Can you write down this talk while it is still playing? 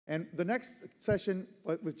And the next session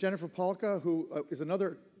with Jennifer Pahlka, who is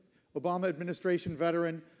another Obama administration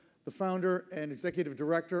veteran, the founder and executive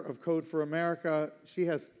director of Code for America. She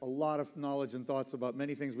has a lot of knowledge and thoughts about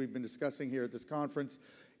many things we've been discussing here at this conference.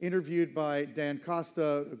 Interviewed by Dan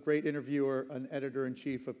Costa, a great interviewer, an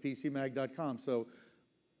editor-in-chief of PCMag.com. So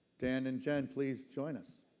Dan and Jen, please join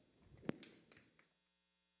us.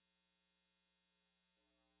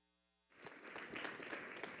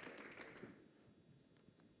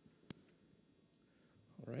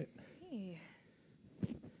 All right. Hey.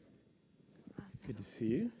 Awesome. Good to see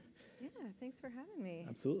you. Yeah, thanks for having me.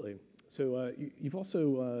 Absolutely. So you've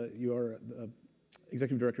also, you are the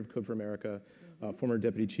Executive Director of Code for America, former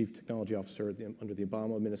Deputy Chief Technology Officer under the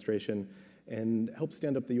Obama administration, and helped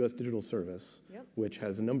stand up the U.S. Digital Service, which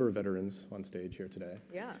has a number of veterans on stage here today.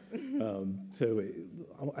 Yeah. So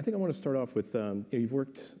I think I want to start off with, you've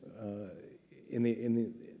worked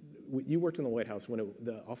you worked in the White House when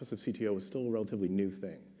the Office of CTO was still a relatively new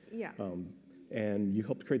thing. Yeah. And you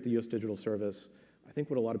helped create the U.S. Digital Service. I think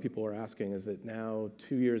what a lot of people are asking is that now,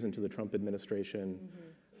 2 years into the Trump administration,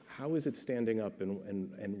 how is it standing up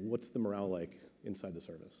and what's the morale like inside the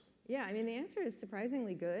service? Yeah, I mean, the answer is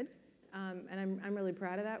surprisingly good. And I'm really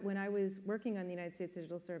proud of that. When I was working on the United States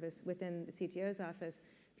Digital Service within the CTO's office,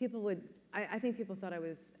 I think people thought I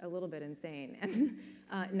was a little bit insane and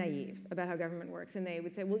naive about how government works. And they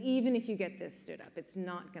would say, well, even if you get this stood up, it's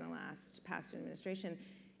not going to last past administration.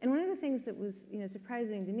 And one of the things that was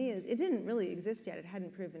surprising to me is it didn't really exist yet. It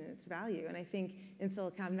hadn't proven its value. And I think in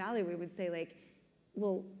Silicon Valley, we would say, like,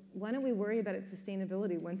 well, why don't we worry about its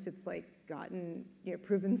sustainability once it's gotten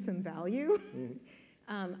proven some value?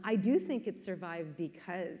 I do think it survived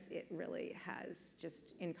because it really has just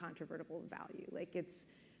incontrovertible value. Like it's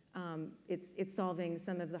solving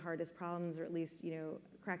some of the hardest problems, or at least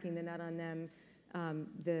cracking the nut on them.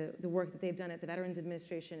 The work that they've done at the Veterans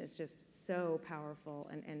Administration is just so powerful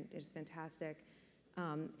and it's fantastic.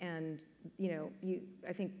 And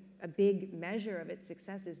I think a big measure of its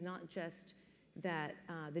success is not just that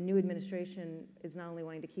the new administration is not only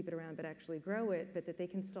wanting to keep it around but actually grow it, but that they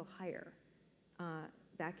can still hire.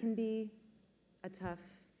 That can be a tough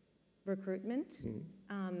recruitment,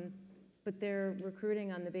 but they're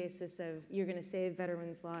recruiting on the basis of you're going to save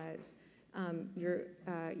veterans' lives. You're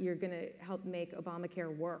going to help make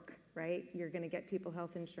Obamacare work, right? You're going to get people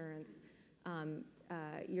health insurance.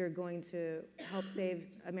 You're going to help save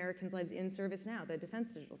Americans' lives in service now. The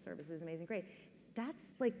Defense Digital Service is amazing, great. That's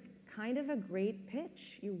kind of a great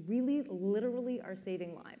pitch. You really, literally are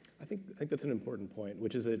saving lives. I think that's an important point,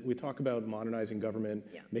 which is that we talk about modernizing government,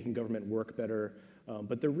 making government work better,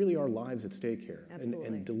 but there really are lives at stake here. Absolutely.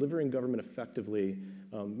 And delivering government effectively,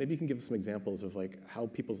 maybe you can give us some examples of how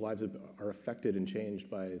people's lives are affected and changed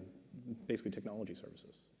by basically technology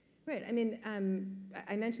services. Right. I mean,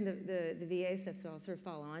 I mentioned the VA stuff, so I'll sort of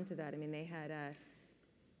follow on to that. I mean, they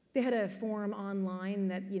had a form online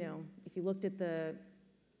that, if you looked at the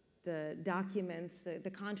documents, the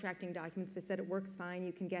contracting documents, they said it works fine.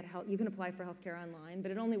 You can get help. You can apply for healthcare online,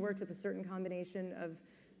 but it only worked with a certain combination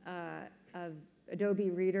of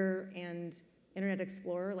Adobe Reader and Internet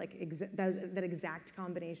Explorer, that exact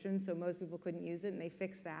combination. So most people couldn't use it, and they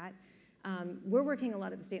fixed that. We're working a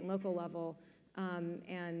lot at the state and local level,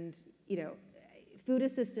 and food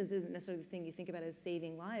assistance isn't necessarily the thing you think about as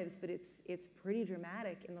saving lives, but it's pretty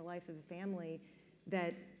dramatic in the life of a family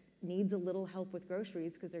that needs a little help with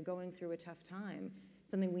groceries because they're going through a tough time.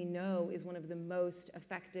 Something we know is one of the most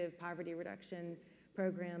effective poverty reduction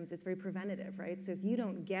programs. It's very preventative, right? So if you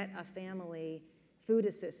don't get a family food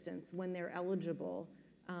assistance when they're eligible,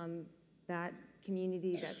 that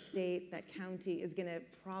community, that state, that county is going to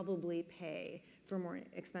probably pay for more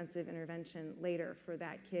expensive intervention later for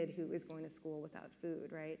that kid who is going to school without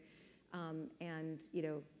food, right?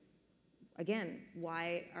 Again,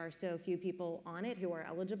 why are so few people on it who are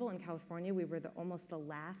eligible? In California, we were almost the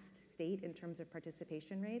last state in terms of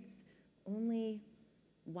participation rates. Only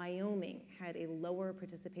Wyoming had a lower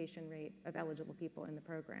participation rate of eligible people in the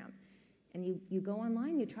program. And you go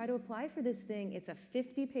online, you try to apply for this thing. It's a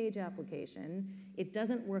 50-page application. It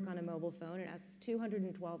doesn't work on a mobile phone. It asks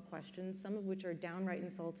 212 questions, some of which are downright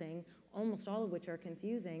insulting, almost all of which are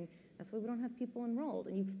confusing. That's why we don't have people enrolled.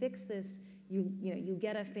 And you fix this. You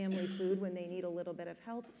get a family food when they need a little bit of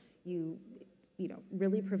help. You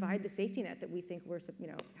really provide the safety net that we think we're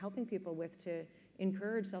helping people with to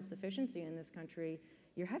encourage self-sufficiency in this country.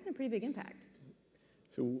 You're having a pretty big impact.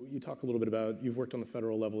 So you talk a little bit about, you've worked on the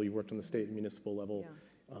federal level, you've worked on the state and municipal level.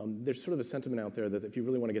 Yeah. There's sort of a sentiment out there that if you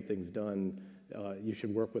really want to get things done, you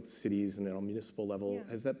should work with cities and on a municipal level.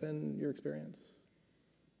 Yeah. Has that been your experience?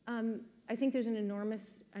 I think there's an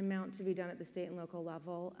enormous amount to be done at the state and local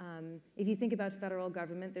level. If you think about federal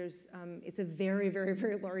government, it's a very, very,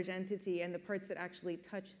 very large entity, and the parts that actually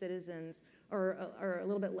touch citizens are a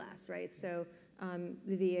little bit less, right? So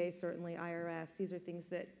the VA, certainly IRS, these are things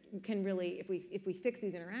that can really, if we fix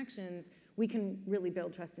these interactions, we can really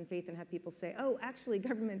build trust and faith and have people say, oh, actually,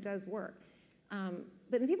 government does work.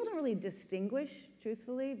 But people don't really distinguish,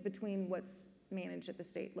 truthfully, between what's managed at the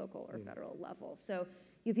state, local, or federal level. So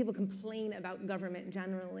people complain about government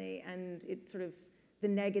generally, and it sort of, the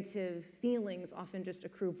negative feelings often just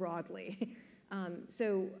accrue broadly.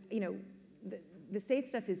 So, the state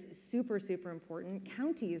stuff is super, super important.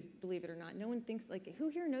 Counties, believe it or not, no one thinks, like, who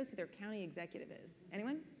here knows who their county executive is?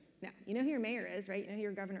 Anyone? No. You know who your mayor is, right? You know who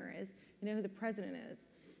your governor is. You know who the president is.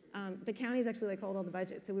 But counties actually hold all the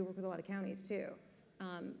budgets, so we work with a lot of counties too.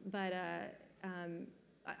 I'll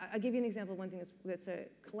give you an example of one thing that's a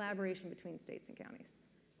collaboration between states and counties.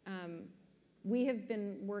 We have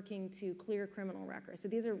been working to clear criminal records. So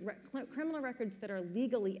these are criminal records that are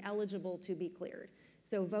legally eligible to be cleared.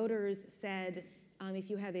 So voters said, if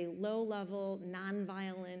you have a low-level,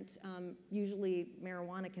 nonviolent, usually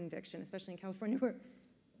marijuana conviction, especially in California, where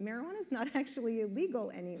marijuana is not actually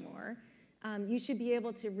illegal anymore, you should be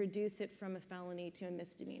able to reduce it from a felony to a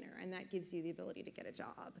misdemeanor, and that gives you the ability to get a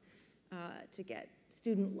job, to get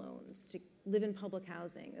student loans, to live in public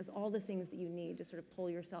housing. There's all the things that you need to sort of pull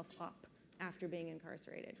yourself up after being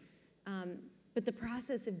incarcerated. But the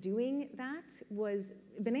process of doing that was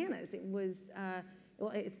bananas. It was,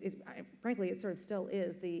 frankly, it sort of still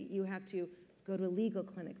is. You have to go to a legal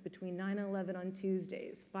clinic between 9 and 11 on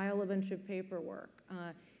Tuesdays, file a bunch of paperwork,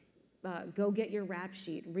 go get your rap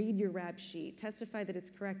sheet, read your rap sheet, testify that it's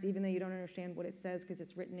correct even though you don't understand what it says because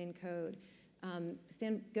it's written in code,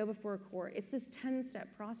 go before a court. It's this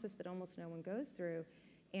 10-step process that almost no one goes through.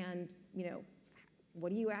 And, what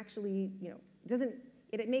do you actually,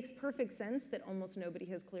 it makes perfect sense that almost nobody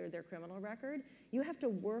has cleared their criminal record. You have to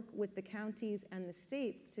work with the counties and the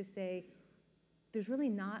states to say, there's really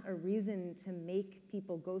not a reason to make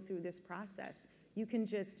people go through this process. You can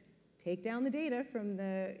just take down the data from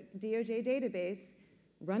the DOJ database,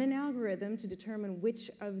 run an algorithm to determine which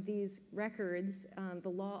of these records the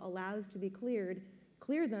law allows to be cleared,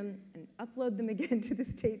 clear them, and upload them again to the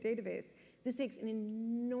state database. This takes an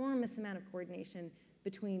enormous amount of coordination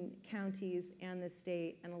between counties and the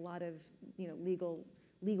state, and a lot of legal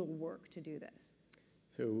work to do this.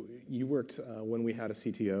 So you worked when we had a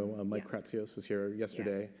CTO, Mike Kratsios was here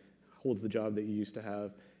yesterday, holds the job that you used to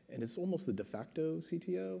have, and is almost the de facto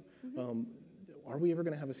CTO. Are we ever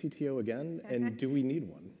going to have a CTO again, and do we need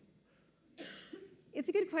one? It's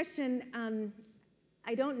a good question.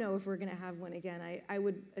 I don't know if we're going to have one again. I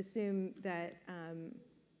would assume that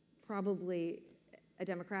probably a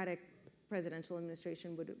Democratic presidential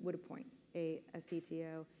administration would appoint a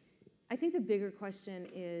CTO. I think the bigger question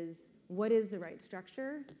is, what is the right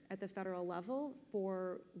structure at the federal level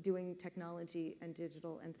for doing technology and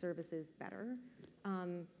digital and services better?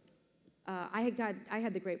 I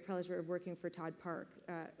had the great pleasure of working for Todd Park,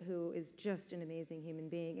 who is just an amazing human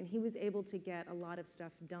being, and he was able to get a lot of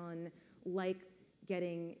stuff done, like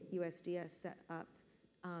getting USDS set up,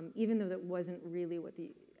 even though that wasn't really what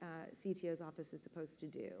the CTO's office is supposed to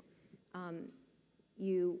do.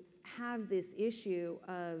 You have this issue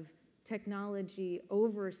of technology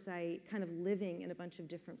oversight kind of living in a bunch of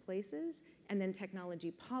different places, and then technology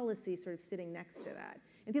policy sort of sitting next to that.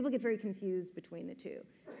 And people get very confused between the two.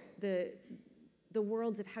 The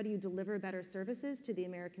worlds of how do you deliver better services to the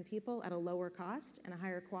American people at a lower cost and a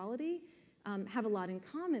higher quality have a lot in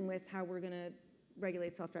common with how we're going to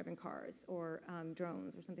regulate self-driving cars or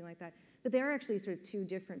drones or something like that. But they are actually sort of two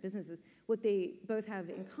different businesses. What they both have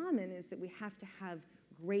in common is that we have to have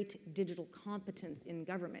great digital competence in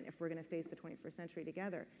government if we're going to face the 21st century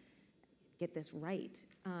together. Get this right.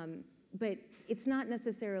 But it's not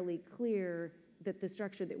necessarily clear that the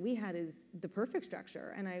structure that we had is the perfect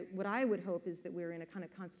structure. And what I would hope is that we're in a kind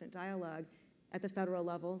of constant dialogue at the federal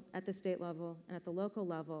level, at the state level, and at the local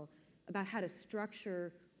level about how to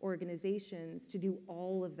structure organizations to do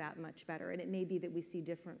all of that much better. And it may be that we see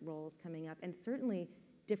different roles coming up, and certainly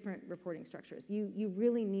different reporting structures. You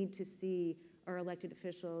really need to see our elected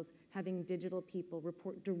officials having digital people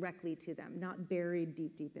report directly to them, not buried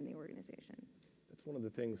deep, deep in the organization. That's one of the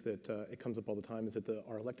things that it comes up all the time, is that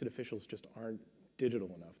our elected officials just aren't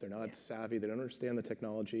digital enough. They're not savvy. They don't understand the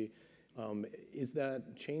technology. Is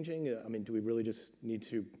that changing? I mean, do we really just need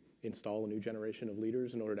to install a new generation of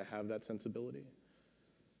leaders in order to have that sensibility?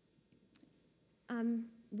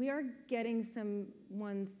 We are getting some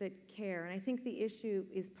ones that care, and I think the issue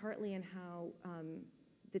is partly in how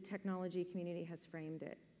the technology community has framed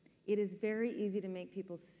it. It is very easy to make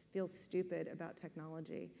people feel stupid about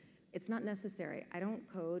technology. It's not necessary. I don't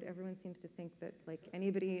code. Everyone seems to think that like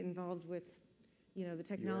anybody involved with, the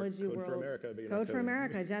technology world. Code for America, but you're not Code for coding.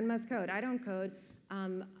 America. Jen must code. I don't code,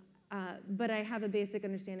 but I have a basic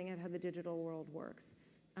understanding of how the digital world works.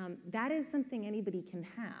 That is something anybody can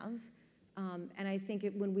have, and I think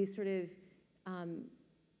when we sort of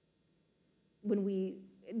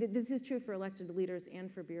this is true for elected leaders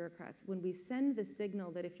and for bureaucrats. When we send the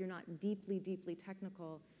signal that if you're not deeply, deeply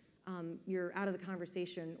technical, you're out of the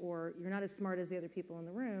conversation or you're not as smart as the other people in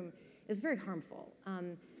the room, is very harmful.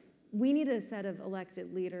 We need a set of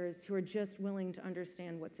elected leaders who are just willing to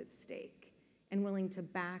understand what's at stake and willing to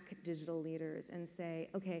back digital leaders and say,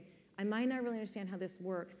 okay, I might not really understand how this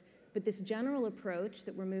works, but this general approach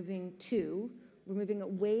that we're moving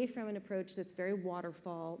away from an approach that's very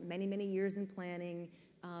waterfall, many, many years in planning,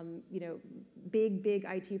 big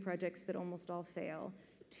IT projects that almost all fail,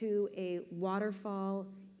 to a waterfall,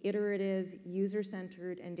 iterative,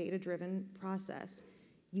 user-centered, and data-driven process.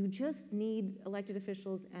 You just need elected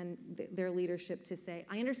officials and their leadership to say,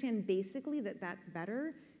 I understand basically that that's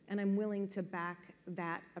better, and I'm willing to back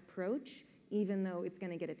that approach, even though it's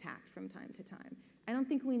going to get attacked from time to time. I don't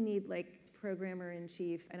think we need,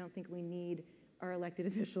 programmer-in-chief. I don't think we need our elected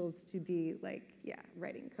officials to be,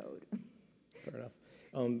 writing code. Fair enough.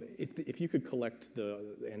 If you could collect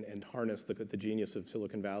and harness the genius of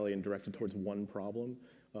Silicon Valley and direct it towards one problem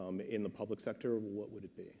in the public sector, what would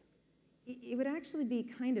it be? It would actually be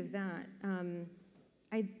kind of that.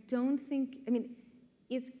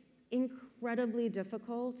 It's incredibly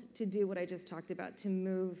difficult to do what I just talked about, to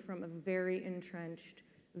move from a very entrenched,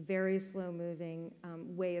 very slow-moving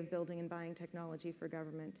way of building and buying technology for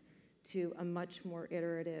government to a much more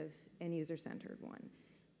iterative and user-centered one.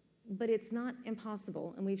 But it's not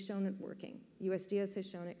impossible, and we've shown it working. USDS has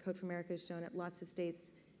shown it, Code for America has shown it, lots of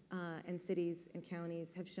states and cities and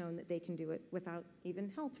counties have shown that they can do it without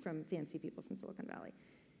even help from fancy people from Silicon Valley.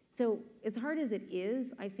 So as hard as it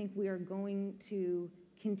is, I think we are going to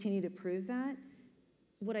continue to prove that.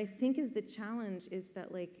 What I think is the challenge is that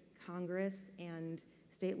Congress and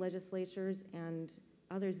state legislatures and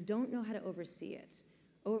others don't know how to oversee it.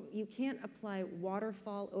 Or you can't apply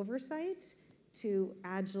waterfall oversight to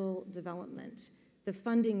agile development. The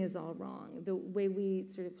funding is all wrong. The way we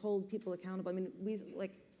sort of hold people accountable.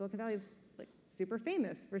 Silicon Valley is super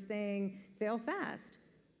famous for saying fail fast.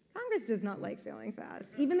 Congress does not like failing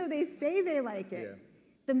fast, even though they say they like it. Yeah.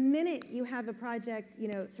 The minute you have a project,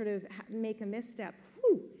 sort of make a misstep,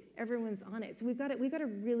 everyone's on it. So we've got to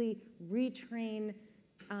really retrain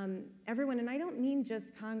everyone, and I don't mean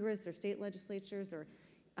just Congress or state legislatures or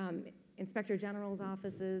inspector general's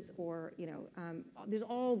offices, or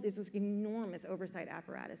there's this enormous oversight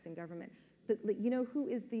apparatus in government. But who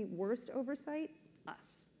is the worst oversight?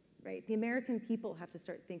 Us, right? The American people have to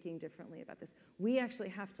start thinking differently about this. We actually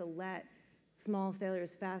have to let small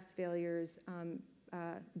failures, fast failures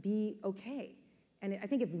be okay. And I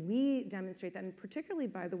think if we demonstrate that, and particularly,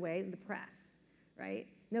 by the way, the press, right?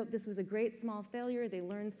 Nope, this was a great small failure. They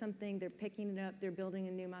learned something. They're picking it up. They're building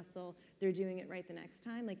a new muscle. They're doing it right the next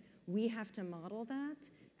time. We have to model that,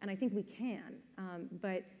 and I think we can.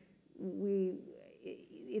 But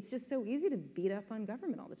it's just so easy to beat up on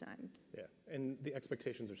government all the time. Yeah, and the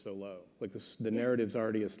expectations are so low. The narrative's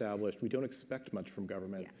already established. We don't expect much from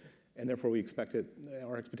government, and therefore we expect it.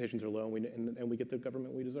 Our expectations are low, and we get the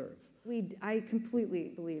government we deserve. I completely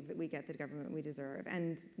believe that we get the government we deserve,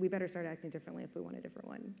 and we better start acting differently if we want a different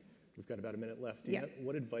one. We've got about a minute left.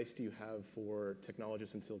 What advice do you have for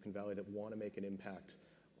technologists in Silicon Valley that want to make an impact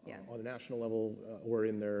on a national level or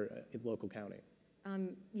in their local county?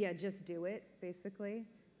 Just do it, basically.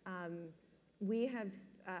 We have,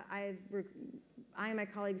 I and my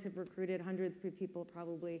colleagues have recruited hundreds of people,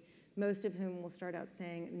 probably, most of whom will start out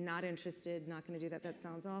saying, not interested, not going to do that, that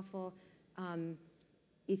sounds awful.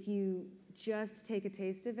 If you just take a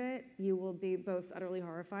taste of it, you will be both utterly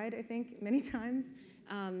horrified, I think, many times,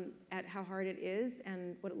 at how hard it is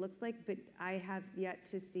and what it looks like, but I have yet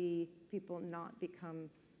to see people not become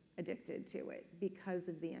addicted to it because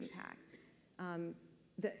of the impact.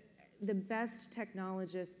 The best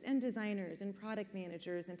technologists and designers and product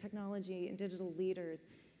managers and technology and digital leaders,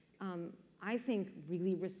 I think,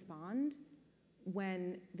 really respond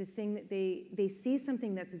when the thing that they see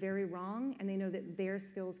something that's very wrong and they know that their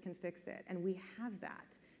skills can fix it, and we have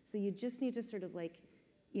that. So you just need to sort of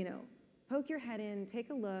poke your head in, take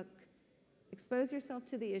a look, expose yourself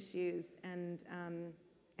to the issues, and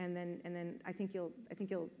then I think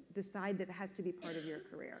you'll decide that it has to be part of your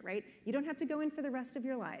career, right? You don't have to go in for the rest of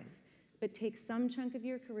your life, but take some chunk of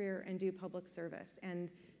your career and do public service. And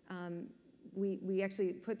we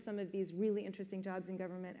actually put some of these really interesting jobs in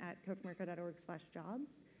government at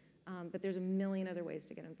codeforamerica.org/jobs. But there's a million other ways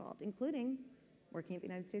to get involved, including working at the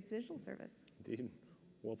United States Digital Service. Indeed.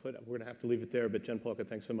 Well put. We're going to have to leave it there. But Jen Pahlka,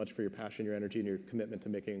 thanks so much for your passion, your energy, and your commitment to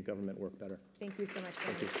making government work better. Thank you so much.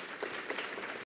 Thank you.